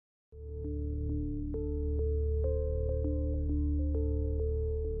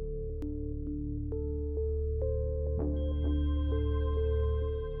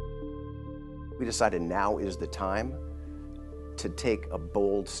decided now is the time to take a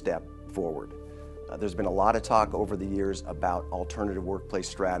bold step forward. There's been a lot of talk over the years about alternative workplace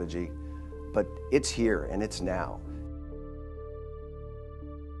strategy, but it's here and it's now.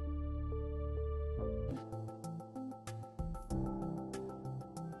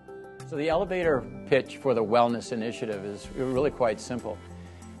 So the elevator pitch for the Wellness Initiative is really quite simple.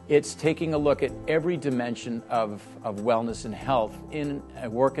 It's taking a look at every dimension of wellness and health in a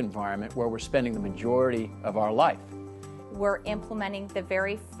work environment where we're spending the majority of our life. We're implementing the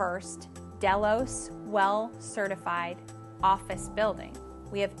very first Delos well-certified office building.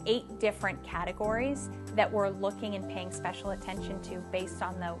 We have 8 different categories that we're looking and paying special attention to based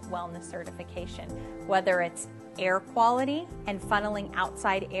on the wellness certification, whether it's air quality and funneling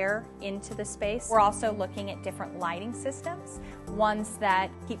outside air into the space. We're also looking at different lighting systems, ones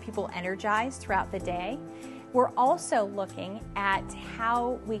that keep people energized throughout the day. We're also looking at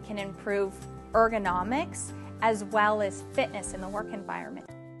how we can improve ergonomics as well as fitness in the work environment.